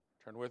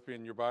Turn with me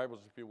in your Bibles,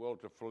 if you will,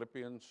 to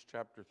Philippians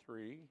chapter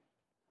 3.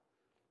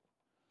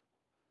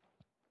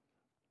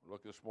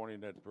 Look this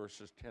morning at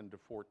verses 10 to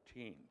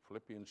 14.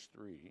 Philippians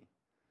 3,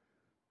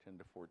 10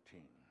 to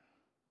 14.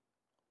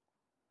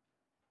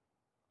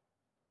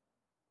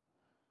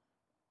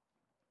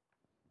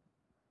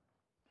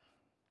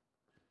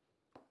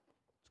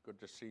 It's good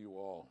to see you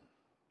all.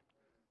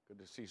 Good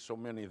to see so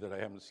many that I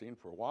haven't seen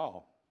for a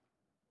while.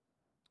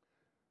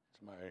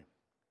 It's my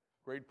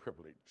great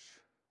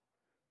privilege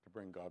to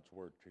bring God's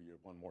word to you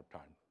one more time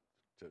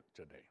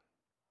today.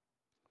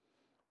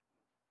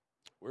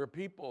 We're a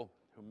people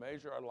who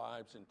measure our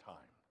lives in time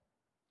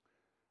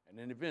and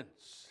in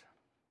events.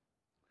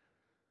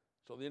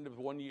 So the end of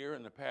one year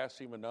and the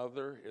passing of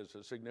another is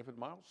a significant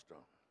milestone.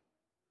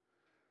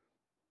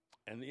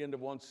 And the end of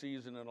one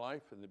season in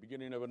life and the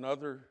beginning of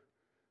another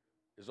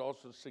is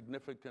also a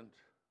significant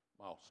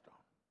milestone.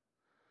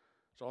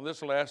 So on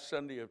this last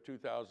Sunday of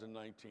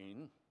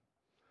 2019,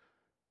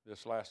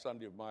 this last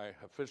Sunday of my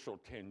official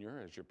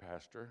tenure as your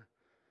pastor,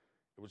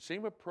 it would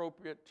seem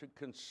appropriate to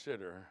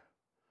consider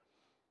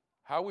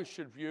how we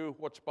should view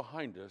what's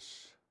behind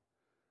us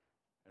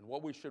and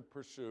what we should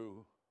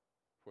pursue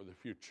for the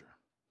future.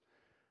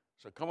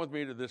 So come with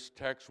me to this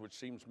text, which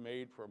seems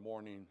made for a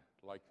morning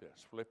like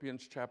this.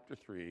 Philippians chapter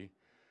 3,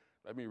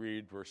 let me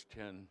read verse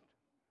 10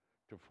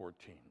 to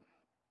 14.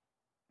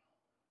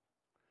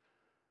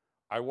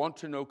 I want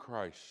to know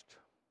Christ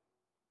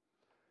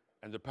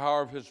and the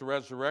power of his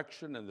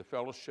resurrection and the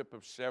fellowship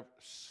of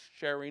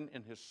sharing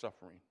in his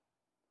suffering,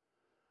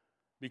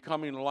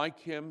 becoming like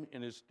him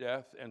in his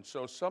death, and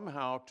so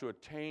somehow to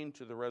attain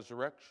to the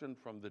resurrection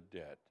from the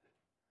dead.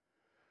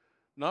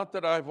 Not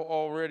that I've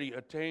already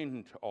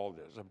obtained all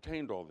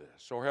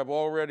this, or have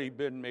already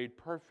been made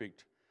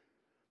perfect,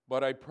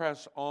 but I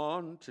press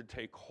on to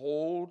take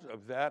hold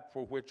of that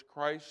for which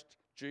Christ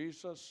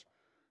Jesus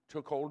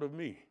took hold of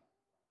me.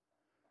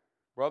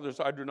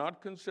 Brothers, I do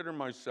not consider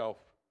myself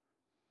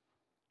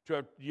to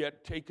have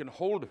yet taken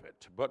hold of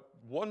it, but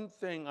one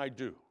thing I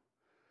do,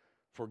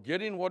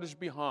 forgetting what is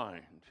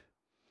behind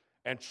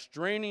and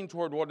straining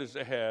toward what is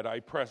ahead,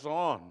 I press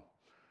on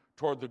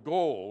toward the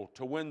goal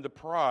to win the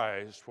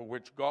prize for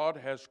which God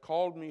has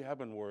called me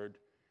heavenward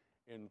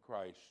in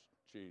Christ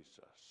Jesus.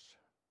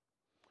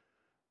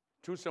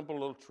 Two simple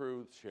little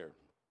truths here.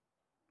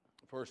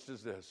 First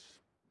is this: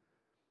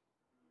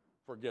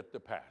 forget the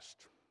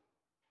past.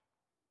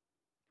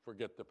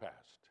 Forget the past.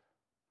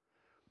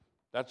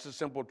 That's the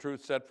simple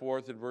truth set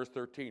forth in verse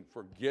 13,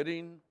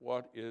 forgetting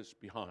what is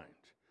behind.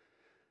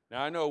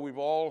 Now, I know we've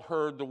all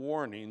heard the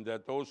warning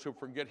that those who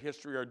forget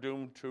history are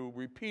doomed to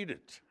repeat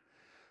it.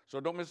 So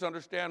don't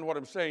misunderstand what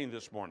I'm saying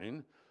this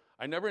morning.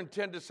 I never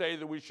intend to say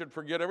that we should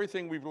forget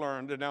everything we've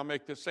learned and now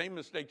make the same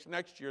mistakes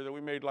next year that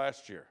we made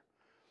last year.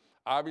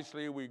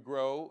 Obviously, we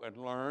grow and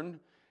learn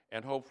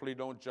and hopefully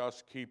don't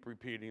just keep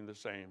repeating the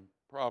same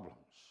problems.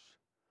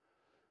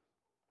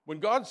 When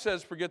God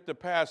says forget the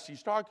past,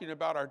 he's talking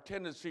about our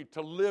tendency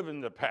to live in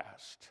the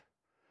past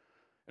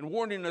and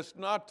warning us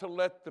not to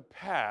let the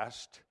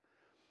past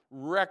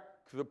wreck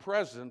the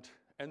present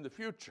and the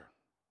future.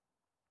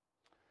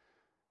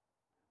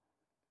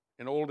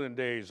 In olden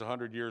days,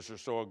 100 years or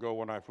so ago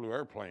when I flew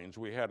airplanes,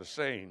 we had a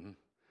saying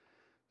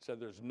that said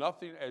there's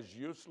nothing as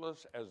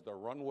useless as the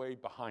runway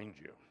behind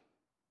you.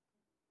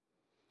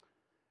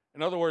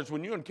 In other words,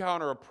 when you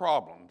encounter a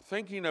problem,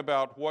 thinking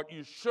about what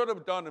you should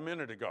have done a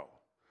minute ago,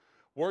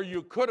 where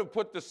you could have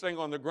put this thing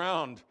on the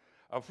ground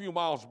a few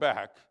miles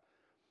back,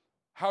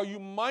 how you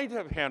might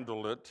have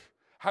handled it,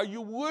 how you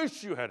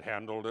wish you had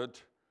handled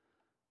it,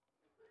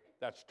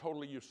 that's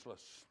totally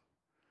useless.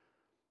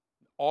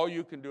 All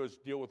you can do is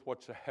deal with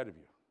what's ahead of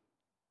you.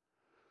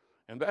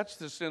 And that's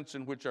the sense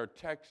in which our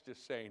text is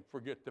saying,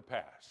 forget the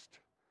past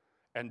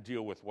and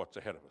deal with what's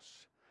ahead of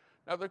us.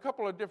 Now, there are a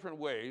couple of different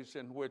ways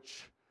in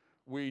which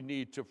we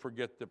need to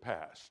forget the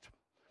past.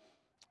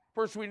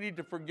 First, we need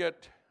to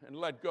forget and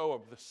let go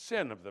of the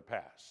sin of the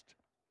past.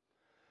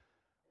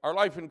 Our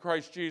life in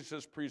Christ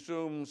Jesus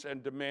presumes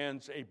and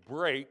demands a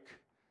break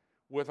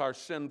with our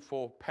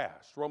sinful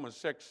past. Romans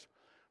 6,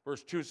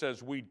 verse 2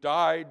 says, we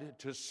died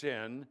to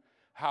sin.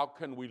 How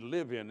can we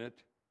live in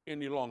it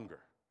any longer?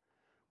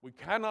 We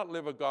cannot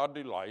live a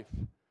godly life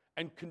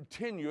and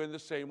continue in the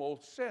same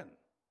old sin.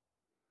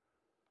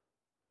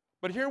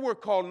 But here we're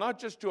called not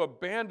just to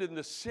abandon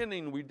the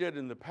sinning we did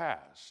in the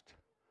past,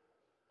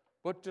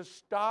 but to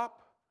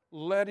stop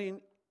letting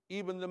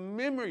even the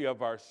memory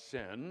of our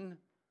sin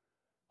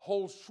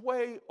hold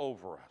sway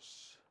over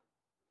us.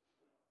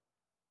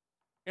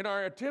 In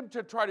our attempt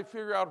to try to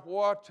figure out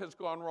what has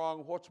gone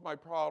wrong, what's my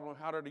problem,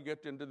 how did I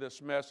get into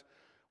this mess,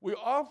 we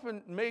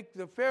often make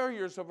the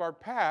failures of our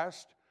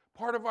past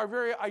part of our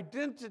very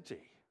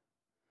identity.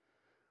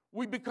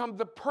 We become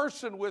the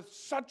person with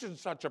such and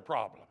such a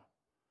problem.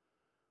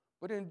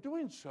 But in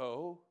doing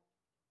so,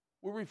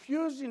 we're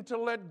refusing to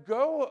let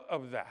go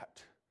of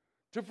that,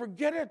 to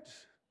forget it,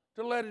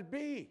 to let it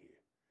be.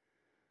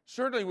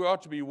 Certainly we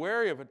ought to be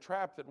wary of a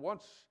trap that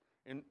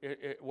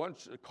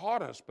once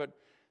caught us, but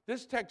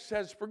this text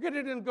says, forget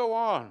it and go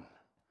on.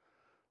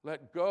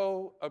 Let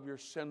go of your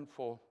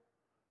sinful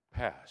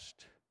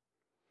past.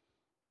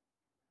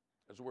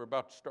 As we're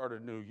about to start a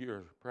new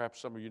year,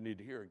 perhaps some of you need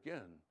to hear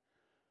again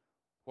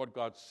what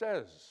God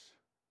says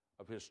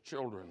of his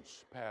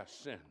children's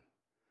past sin.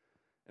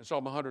 In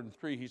Psalm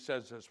 103, he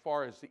says, as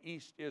far as the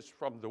east is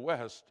from the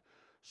west,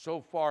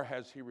 so far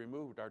has he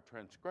removed our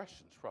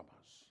transgressions from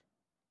us.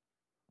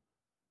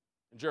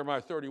 In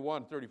Jeremiah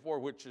 31:34,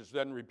 which is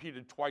then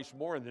repeated twice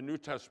more in the New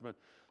Testament,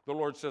 the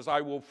Lord says,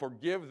 I will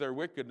forgive their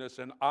wickedness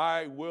and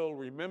I will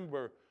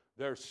remember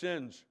their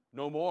sins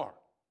no more.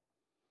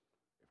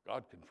 If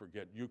God can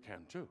forget, you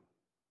can too.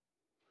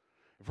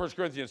 In 1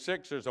 Corinthians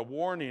 6, there's a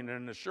warning and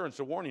an assurance.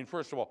 A warning,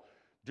 first of all,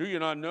 do you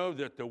not know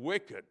that the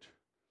wicked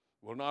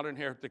will not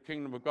inherit the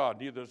kingdom of God,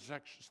 neither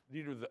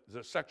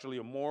the sexually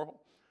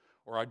immoral,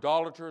 or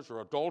idolaters,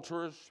 or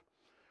adulterers,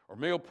 or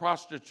male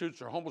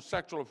prostitutes, or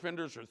homosexual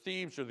offenders, or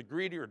thieves, or the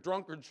greedy, or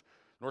drunkards,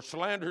 nor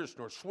slanderers,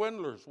 nor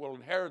swindlers will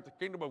inherit the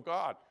kingdom of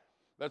God.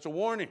 That's a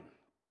warning.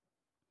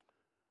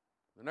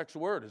 The next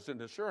word is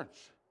an assurance.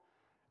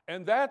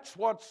 And that's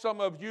what some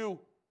of you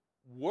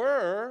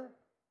were,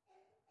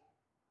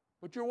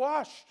 but you're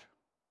washed.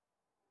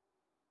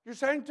 You're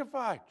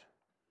sanctified.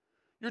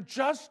 You're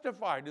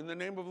justified in the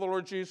name of the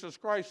Lord Jesus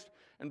Christ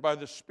and by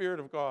the Spirit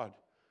of God.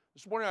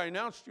 This morning I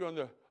announced to you on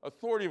the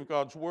authority of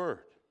God's word.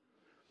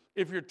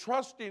 If you're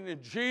trusting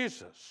in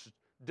Jesus'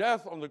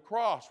 death on the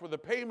cross for the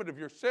payment of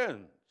your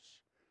sins,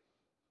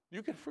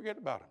 you can forget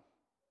about them.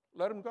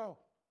 Let them go.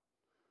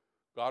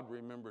 God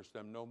remembers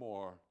them no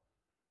more,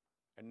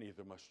 and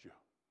neither must you.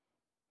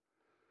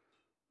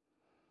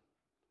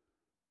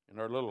 In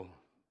our little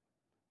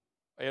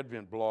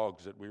Advent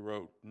blogs that we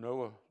wrote,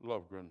 Noah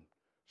Lovegren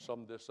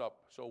summed this up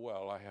so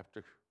well, I have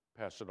to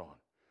pass it on.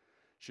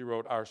 She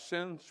wrote, our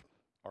sins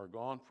are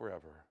gone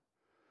forever.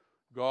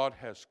 God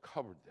has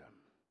covered them.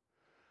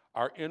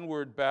 Our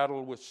inward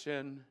battle with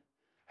sin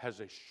has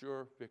a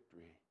sure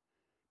victory.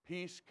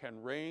 Peace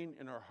can reign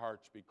in our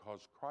hearts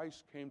because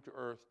Christ came to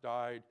earth,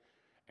 died,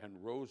 and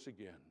rose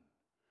again.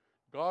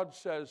 God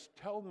says,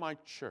 tell my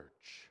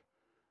church,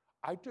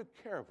 I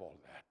took care of all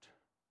that.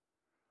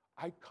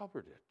 I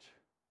covered it.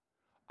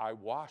 I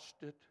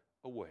washed it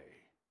away.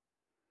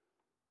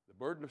 The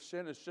burden of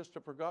sin is just a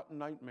forgotten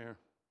nightmare.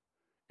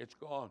 It's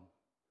gone.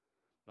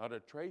 Not a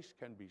trace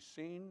can be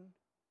seen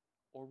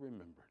or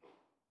remembered.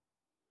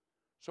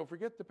 So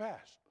forget the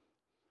past.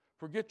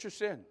 Forget your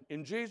sin.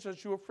 In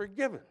Jesus, you are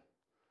forgiven.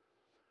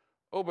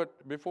 Oh,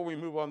 but before we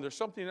move on, there's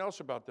something else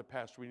about the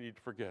past we need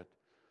to forget.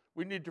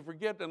 We need to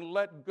forget and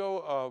let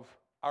go of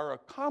our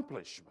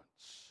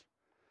accomplishments.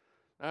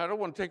 Now, I don't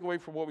want to take away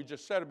from what we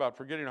just said about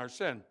forgetting our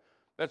sin.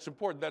 That's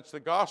important. That's the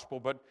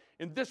gospel. But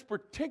in this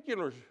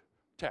particular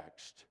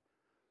text,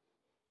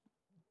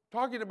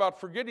 talking about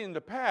forgetting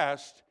the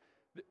past,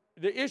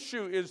 the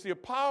issue is the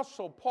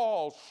Apostle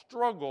Paul's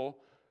struggle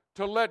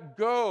to let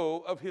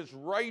go of his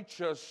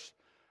righteous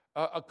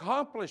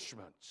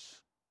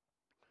accomplishments.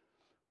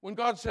 When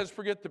God says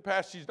forget the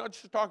past, he's not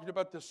just talking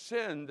about the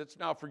sin that's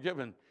now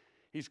forgiven.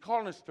 He's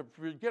calling us to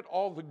forget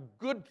all the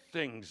good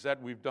things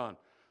that we've done,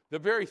 the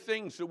very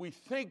things that we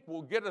think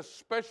will get us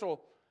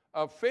special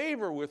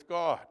favor with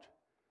God.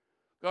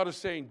 God is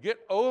saying, get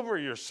over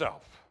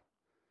yourself.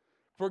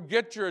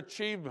 Forget your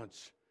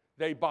achievements.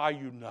 They buy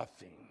you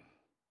nothing.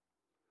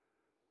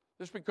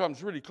 This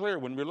becomes really clear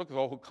when we look at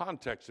the whole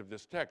context of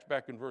this text.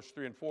 Back in verse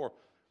 3 and 4,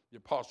 the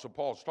Apostle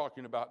Paul is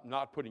talking about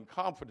not putting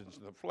confidence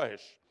in the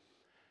flesh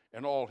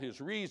and all his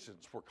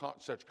reasons for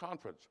such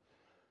confidence.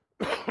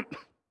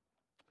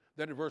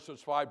 Then in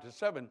verses 5 to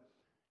 7,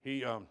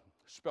 he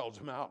spells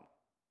them out.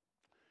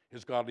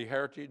 His godly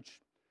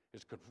heritage,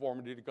 his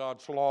conformity to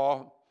God's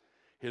law,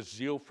 his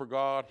zeal for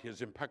God,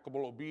 his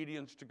impeccable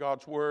obedience to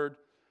God's word.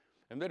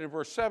 And then in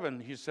verse 7,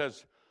 he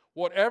says,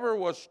 whatever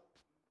was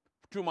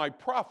to my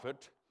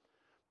profit,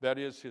 that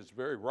is his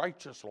very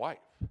righteous life,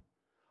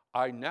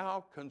 I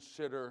now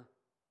consider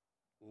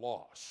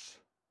loss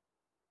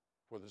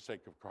for the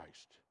sake of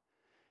Christ.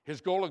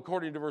 His goal,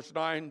 according to verse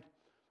 9,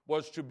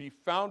 was to be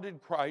found in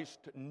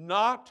Christ,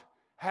 not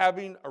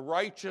having a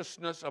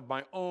righteousness of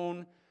my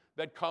own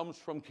that comes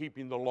from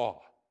keeping the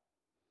law.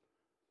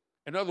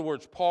 In other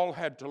words, Paul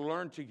had to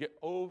learn to get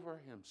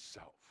over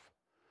himself,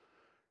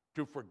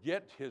 to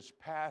forget his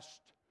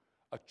past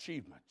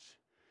achievements,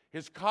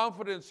 his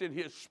confidence in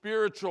his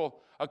spiritual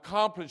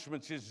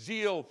accomplishments, his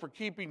zeal for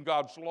keeping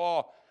God's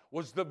law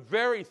was the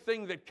very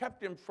thing that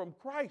kept him from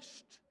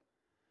Christ.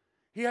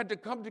 He had to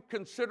come to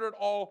consider it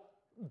all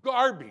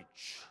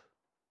garbage.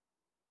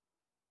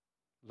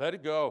 Let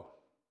it go.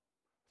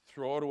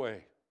 Throw it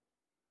away.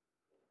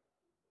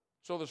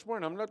 So this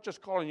morning, I'm not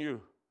just calling you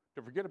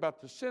to forget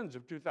about the sins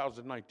of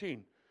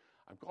 2019.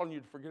 I'm calling you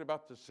to forget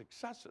about the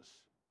successes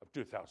of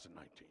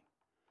 2019.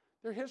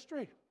 They're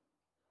history.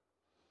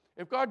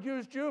 If God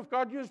used you, if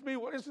God used me,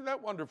 well, isn't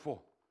that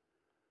wonderful?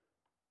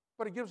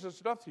 But it gives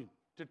us nothing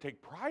to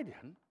take pride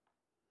in.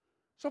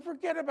 So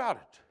forget about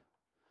it.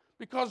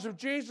 Because of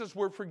Jesus,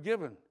 we're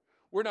forgiven.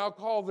 We're now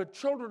called the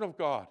children of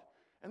God.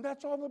 And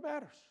that's all that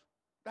matters.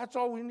 That's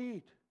all we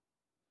need.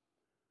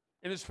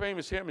 In his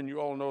famous hymn, and you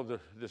all know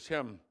this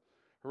hymn,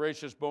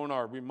 Horatius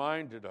Bonar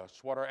reminded us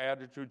what our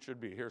attitude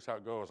should be. Here's how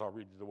it goes. I'll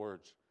read you the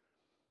words.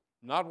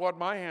 Not what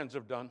my hands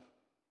have done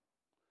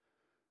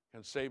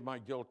can save my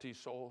guilty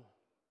soul.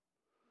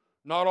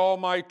 Not all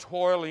my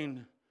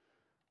toiling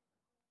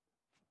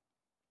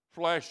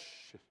flesh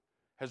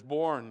has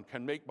borne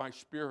can make my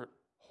spirit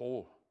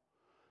whole.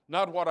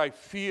 Not what I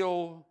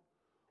feel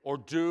or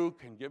do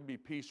can give me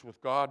peace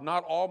with God.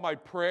 Not all my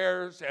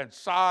prayers and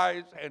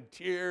sighs and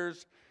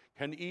tears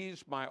can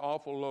ease my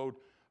awful load.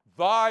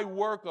 Thy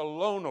work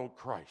alone, O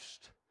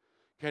Christ,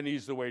 can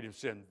ease the weight of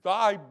sin.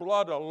 Thy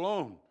blood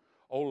alone,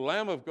 O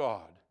Lamb of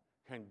God,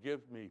 can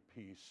give me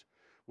peace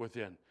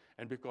within.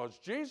 And because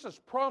Jesus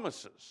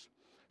promises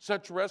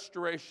such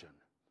restoration,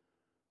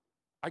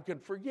 I can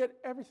forget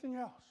everything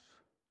else.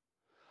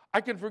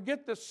 I can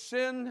forget the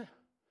sin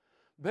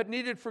that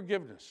needed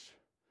forgiveness.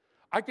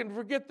 I can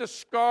forget the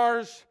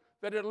scars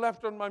that it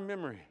left on my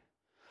memory.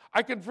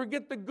 I can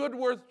forget the good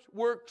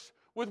works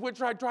with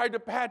which I tried to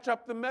patch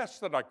up the mess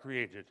that I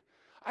created.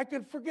 I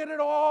can forget it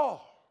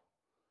all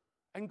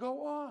and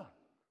go on.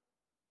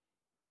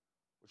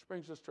 Which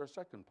brings us to our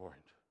second point.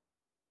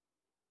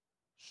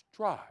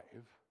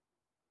 Strive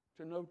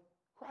to know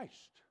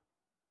Christ.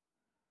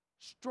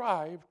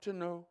 Strive to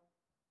know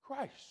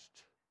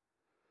Christ.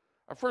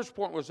 Our first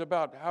point was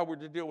about how we're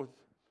to deal with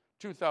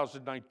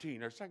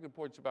 2019. Our second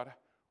point is about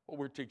what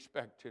we're to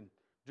expect and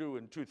do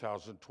in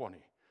 2020.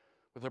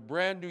 With a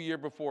brand new year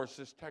before us,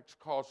 this text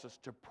calls us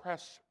to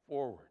press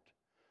forward,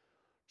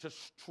 to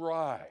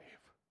strive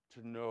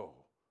to know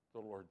the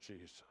Lord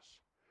Jesus.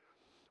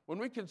 When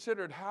we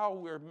considered how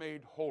we're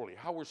made holy,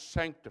 how we're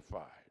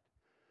sanctified,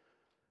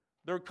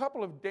 there are a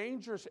couple of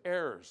dangerous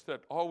errors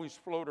that always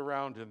float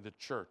around in the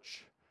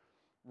church,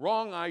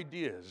 wrong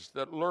ideas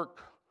that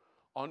lurk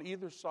on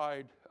either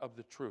side of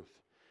the truth.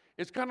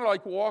 It's kind of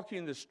like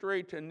walking the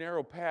straight and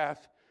narrow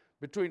path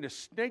between a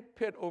snake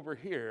pit over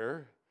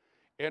here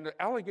and an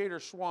alligator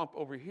swamp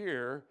over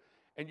here,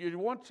 and you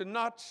want to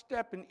not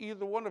step in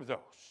either one of those.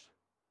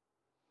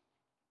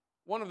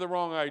 One of the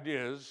wrong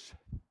ideas,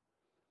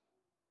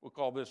 we'll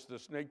call this the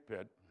snake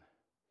pit,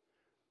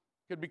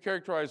 could be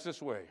characterized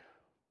this way.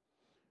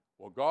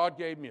 Well, God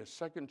gave me a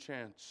second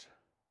chance,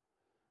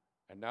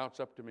 and now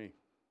it's up to me.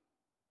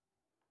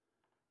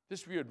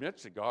 This view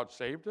admits that God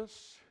saved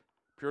us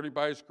purely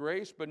by His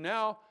grace, but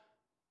now,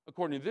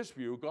 according to this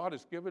view, God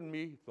has given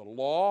me the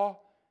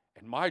law,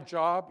 and my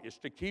job is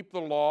to keep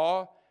the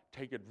law,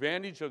 take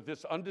advantage of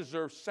this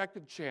undeserved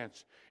second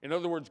chance. In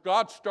other words,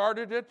 God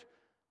started it,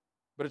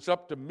 but it's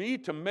up to me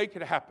to make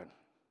it happen.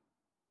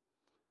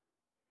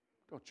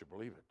 Don't you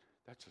believe it?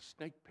 That's a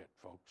snake pit,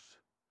 folks.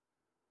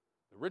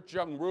 The rich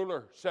young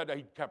ruler said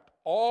he kept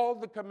all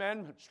the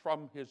commandments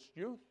from his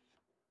youth.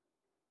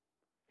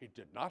 He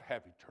did not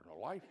have eternal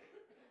life.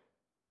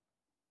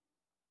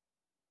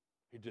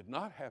 He did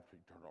not have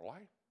eternal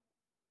life.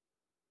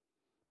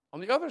 On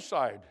the other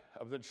side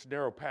of this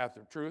narrow path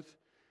of truth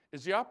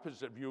is the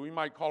opposite view. We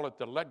might call it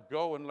the let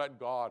go and let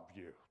God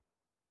view.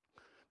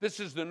 This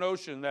is the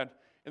notion that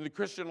in the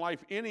Christian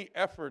life, any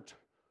effort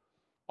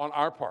on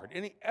our part,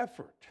 any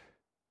effort,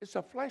 is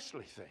a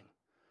fleshly thing.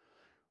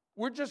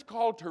 We're just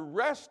called to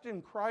rest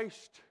in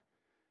Christ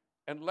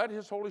and let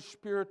His Holy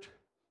Spirit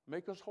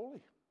make us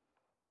holy.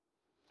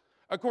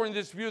 According to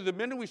this view, the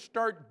minute we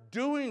start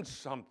doing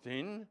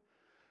something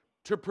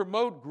to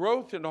promote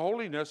growth in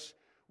holiness,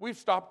 we've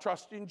stopped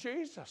trusting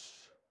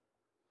Jesus.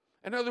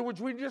 In other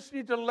words, we just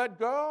need to let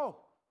go.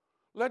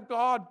 Let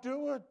God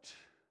do it.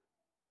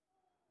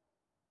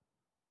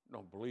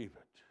 Don't believe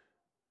it.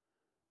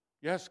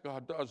 Yes,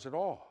 God does it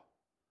all.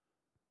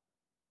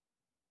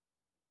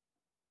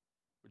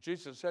 But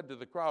Jesus said to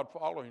the crowd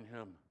following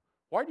Him,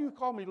 "Why do you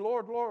call me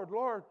Lord, Lord,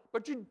 Lord,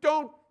 but you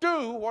don't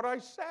do what I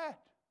said?"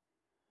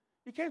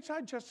 You can't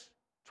say, just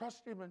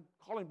trust Him and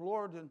call Him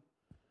Lord and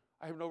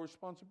I have no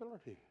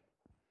responsibility.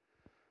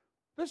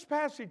 This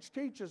passage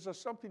teaches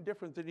us something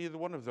different than either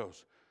one of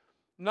those.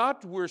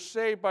 Not we're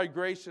saved by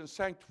grace and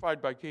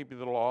sanctified by keeping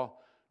the law,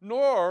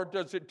 nor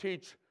does it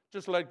teach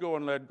just let go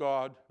and let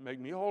God make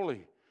me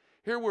holy.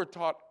 Here we're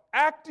taught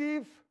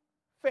active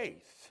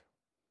faith,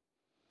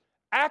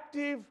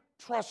 active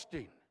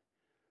trusting.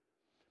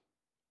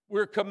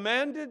 We're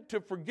commanded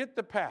to forget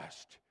the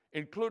past,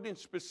 including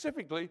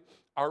specifically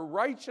our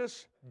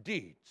righteous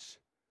deeds.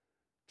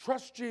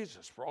 Trust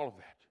Jesus for all of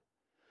that.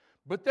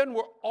 But then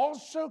we're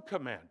also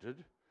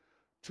commanded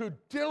to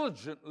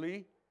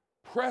diligently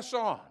press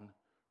on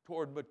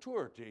toward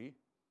maturity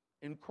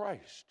in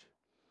Christ.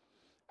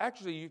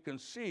 Actually, you can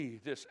see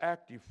this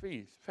active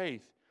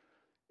faith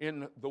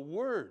in the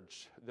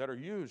words that are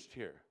used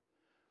here.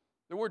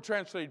 The word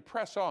translated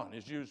press on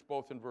is used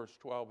both in verse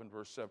 12 and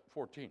verse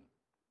 14.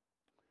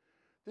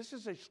 This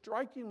is a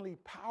strikingly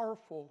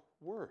powerful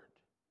word.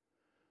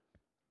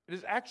 It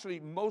is actually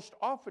most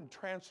often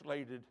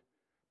translated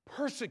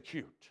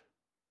persecute,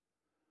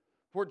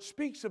 for it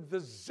speaks of the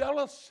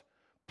zealous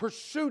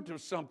pursuit of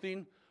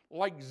something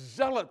like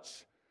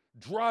zealots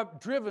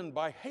driven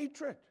by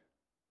hatred.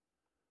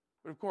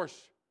 But of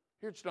course,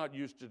 here it's not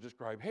used to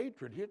describe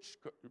hatred. It's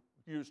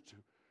used to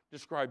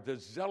describe the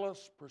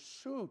zealous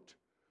pursuit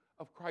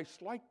of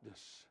Christ's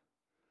likeness.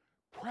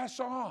 Press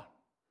on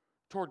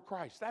toward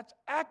Christ. That's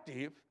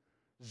active,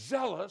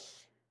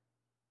 zealous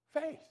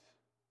faith.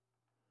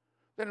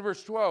 Then in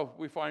verse 12,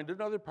 we find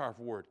another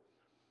powerful word.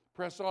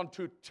 Press on,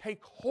 to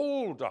take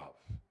hold of.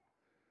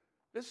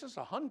 This is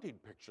a hunting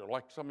picture,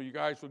 like some of you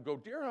guys would go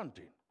deer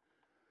hunting.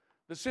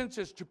 The sense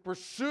is to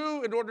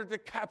pursue in order to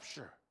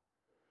capture.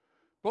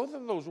 Both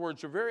of those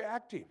words are very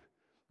active.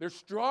 They're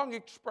strong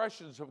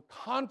expressions of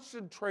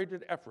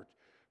concentrated effort.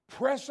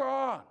 Press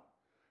on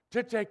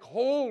to take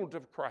hold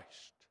of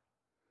Christ.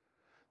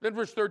 Then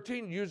verse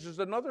 13 uses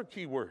another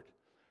key word,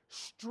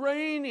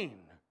 straining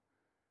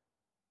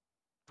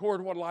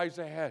toward what lies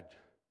ahead.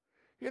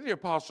 Here the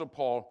Apostle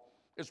Paul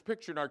is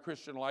picturing our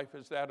Christian life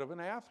as that of an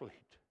athlete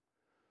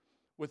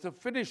with a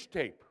finish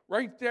tape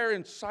right there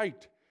in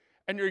sight,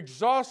 and you're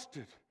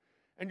exhausted,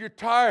 and you're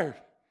tired,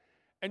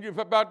 and you've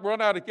about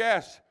run out of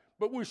gas,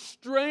 but we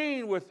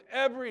strain with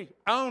every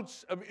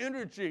ounce of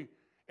energy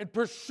in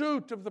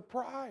pursuit of the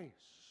prize.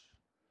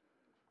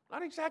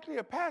 Not exactly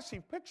a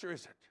passive picture,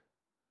 is it?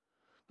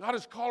 God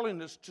is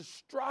calling us to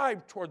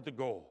strive toward the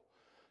goal,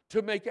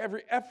 to make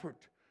every effort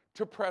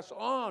to press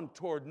on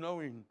toward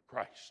knowing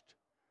Christ.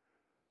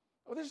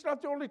 Well, this is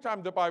not the only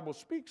time the Bible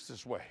speaks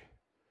this way.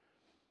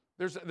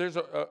 There's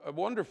a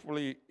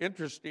wonderfully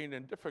interesting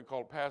and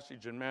difficult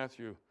passage in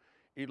Matthew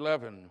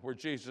 11 where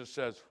Jesus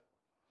says,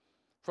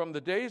 from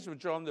the days of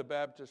John the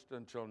Baptist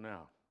until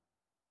now,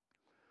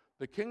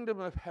 the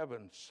kingdom of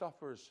heaven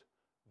suffers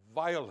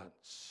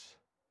violence,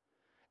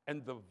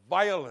 and the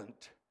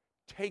violent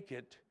take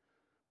it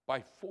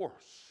by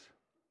force.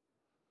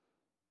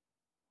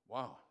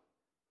 Wow.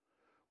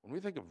 When we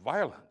think of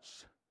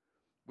violence,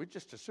 we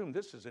just assume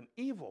this is an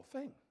evil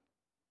thing.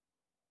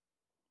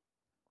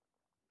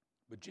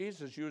 But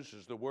Jesus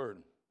uses the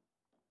word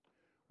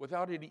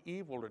without any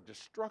evil or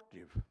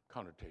destructive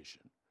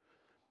connotation.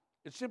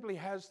 It simply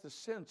has the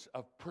sense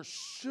of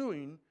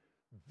pursuing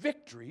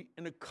victory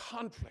in a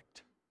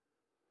conflict.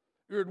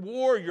 You're at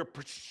war, you're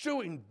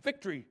pursuing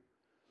victory,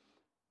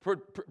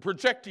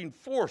 projecting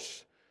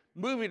force,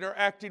 moving or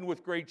acting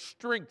with great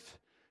strength,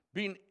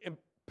 being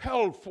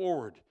impelled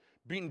forward,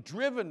 being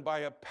driven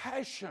by a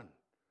passion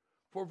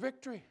for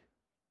victory.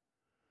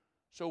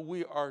 So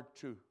we are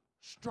to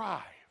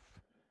strive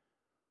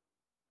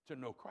to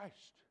know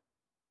Christ.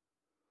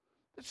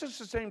 This is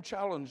the same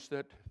challenge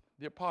that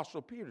the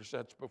Apostle Peter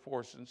sets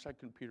before us in 2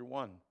 Peter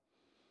 1.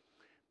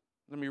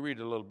 Let me read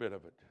a little bit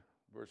of it,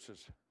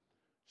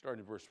 starting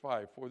in verse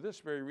 5. For this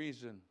very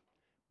reason,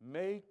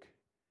 make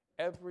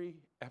every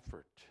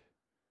effort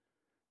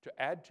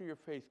to add to your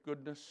faith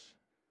goodness,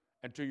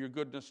 and to your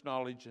goodness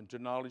knowledge, and to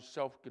knowledge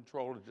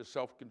self-control, and to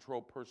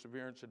self-control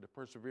perseverance, and to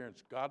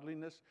perseverance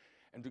godliness,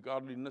 and to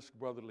godliness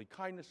brotherly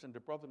kindness, and to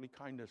brotherly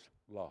kindness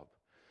love.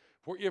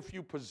 For if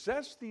you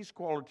possess these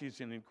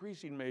qualities in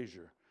increasing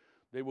measure,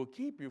 they will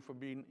keep you from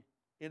being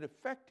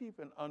ineffective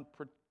and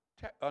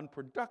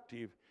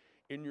unproductive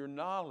in your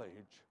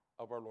knowledge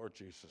of our Lord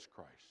Jesus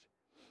Christ.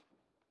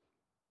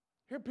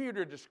 Here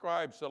Peter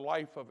describes the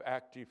life of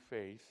active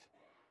faith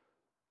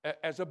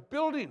as a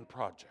building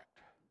project.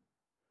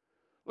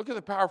 Look at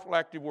the powerful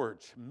active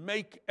words.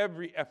 Make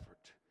every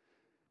effort.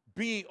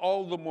 Be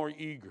all the more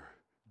eager.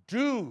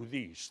 Do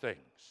these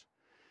things.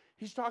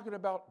 He's talking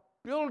about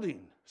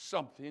building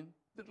something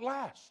that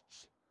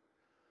lasts.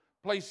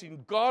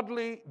 Placing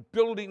godly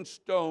building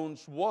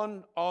stones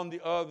one on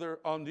the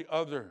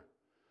other.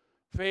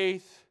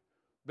 Faith,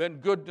 then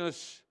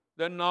goodness,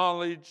 then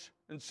knowledge,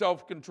 and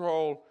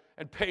self-control,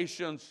 and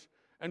patience,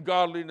 and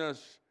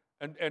godliness,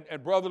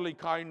 and brotherly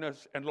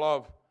kindness, and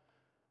love.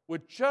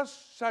 With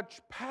just such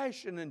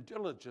passion and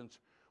diligence,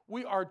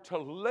 we are to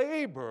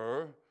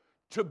labor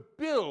to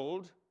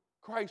build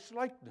Christ's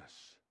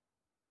likeness.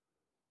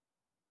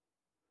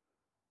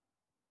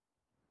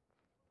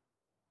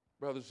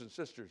 Brothers and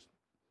sisters,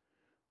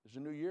 there's a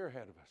new year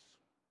ahead of us.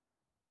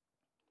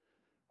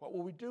 What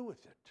will we do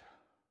with it?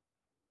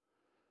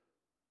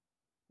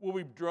 Will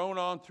we drone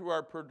on through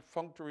our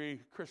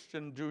perfunctory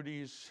Christian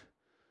duties,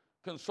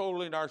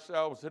 consoling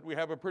ourselves that we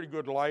have a pretty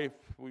good life,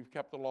 we've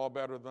kept the law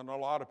better than a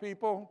lot of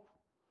people?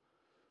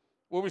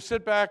 Will we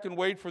sit back and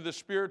wait for the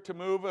Spirit to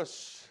move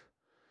us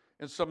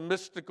in some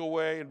mystical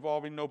way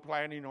involving no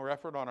planning or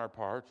effort on our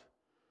part?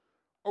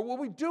 Or will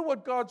we do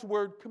what God's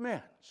Word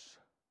commands?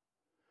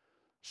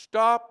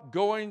 Stop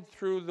going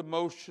through the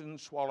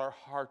motions while our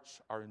hearts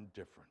are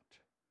indifferent.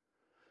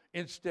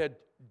 Instead,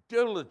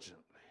 diligently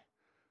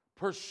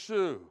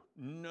pursue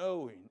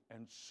knowing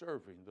and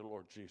serving the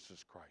Lord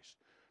Jesus Christ,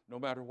 no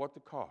matter what the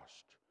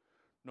cost,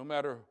 no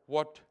matter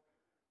what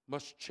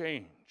must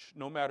change,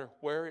 no matter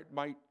where it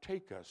might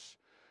take us,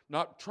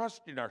 not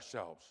trusting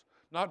ourselves,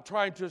 not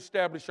trying to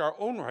establish our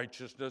own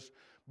righteousness,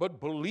 but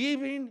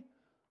believing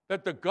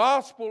that the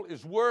gospel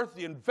is worth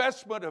the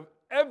investment of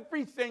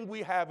everything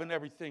we have and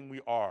everything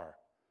we are.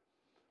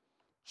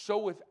 So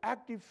with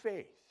active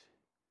faith,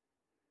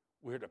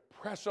 we're to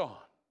press on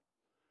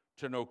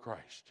to know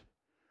Christ.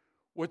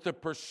 With the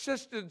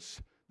persistence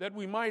that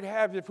we might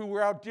have if we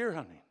were out deer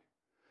hunting.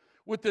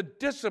 with the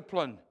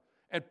discipline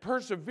and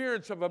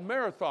perseverance of a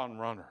marathon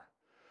runner,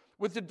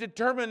 with the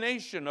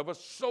determination of a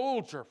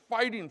soldier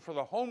fighting for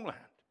the homeland,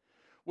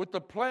 with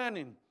the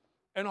planning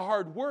and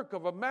hard work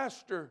of a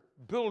master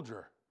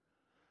builder.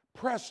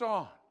 Press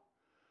on,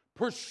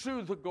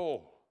 pursue the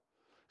goal,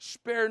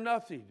 spare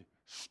nothing,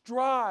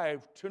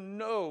 strive to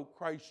know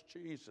Christ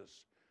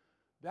Jesus.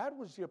 That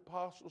was the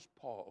Apostle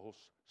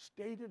Paul's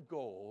stated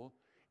goal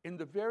in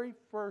the very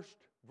first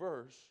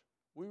verse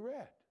we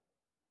read.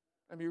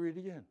 Let me read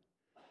again.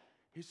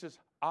 He says,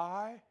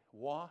 I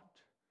want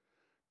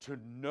to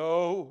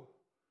know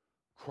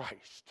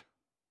Christ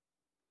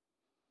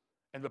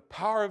and the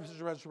power of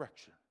his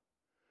resurrection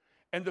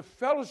and the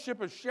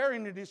fellowship of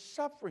sharing in his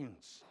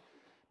sufferings,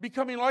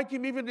 becoming like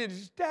him even in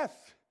his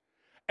death,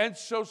 and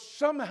so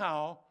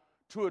somehow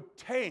to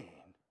attain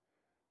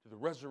to the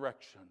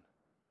resurrection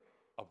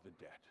of the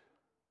dead.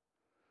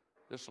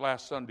 This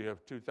last Sunday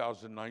of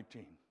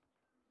 2019,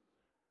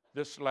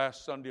 this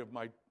last Sunday of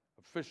my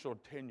official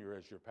tenure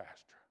as your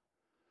pastor,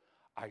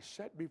 I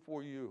sat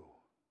before you,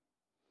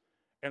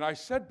 and I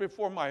said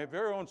before my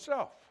very own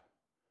self,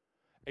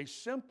 a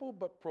simple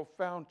but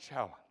profound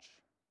challenge.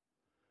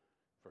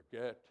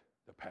 Forget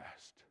the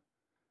past.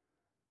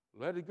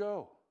 Let it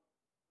go.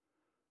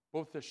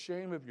 Both the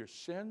shame of your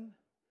sin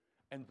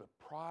and the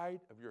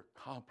pride of your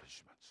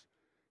accomplishments.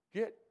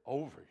 Get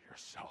over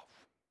yourself.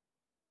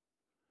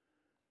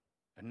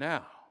 And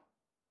now,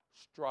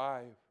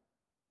 strive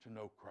to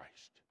know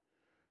Christ.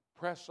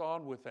 Press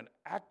on with an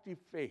active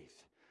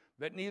faith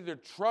that neither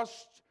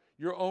trusts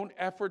your own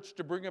efforts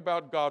to bring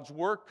about God's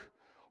work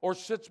or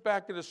sits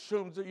back and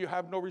assumes that you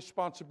have no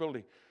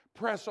responsibility.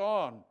 Press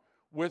on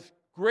with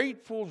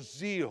grateful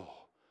zeal,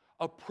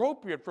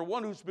 appropriate for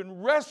one who's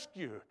been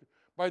rescued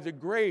by the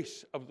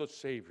grace of the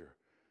Savior.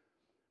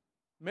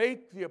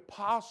 Make the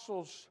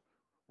apostles'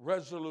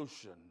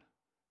 resolution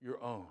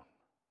your own.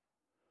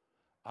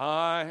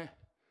 I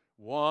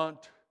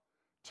want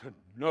to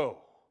know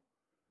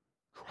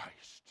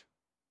Christ.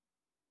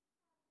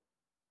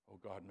 Oh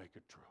God, make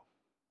it true.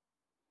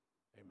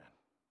 Amen.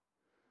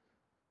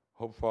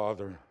 Oh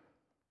Father,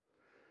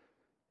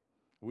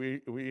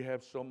 we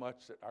have so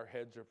much that our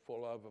heads are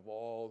full of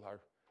all our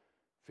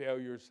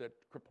failures that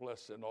cripple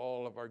us and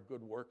all of our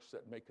good works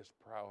that make us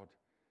proud.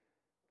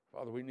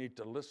 Father, we need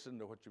to listen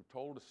to what you've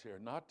told us here,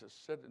 not to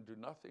sit and do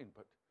nothing,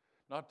 but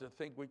not to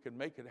think we can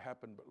make it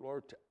happen, but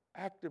Lord, to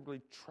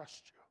actively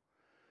trust you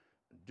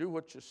and do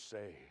what you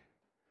say,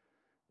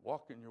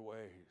 walk in your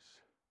ways,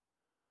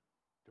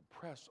 to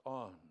press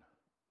on,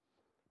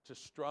 to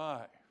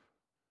strive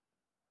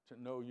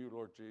to know you,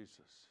 Lord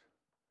Jesus,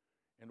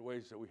 in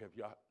ways that we have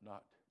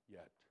not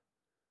yet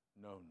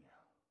known you.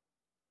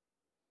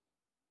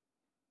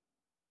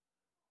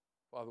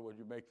 Father, would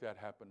you make that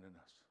happen in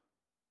us?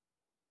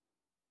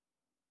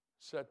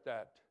 Set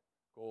that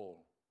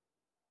goal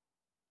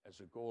as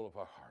a goal of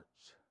our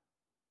hearts.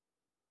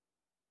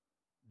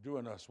 Do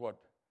in us what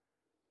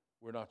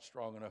we're not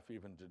strong enough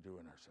even to do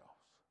in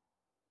ourselves.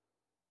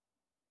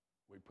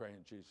 We pray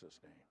in Jesus'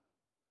 name.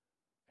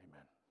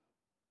 Amen.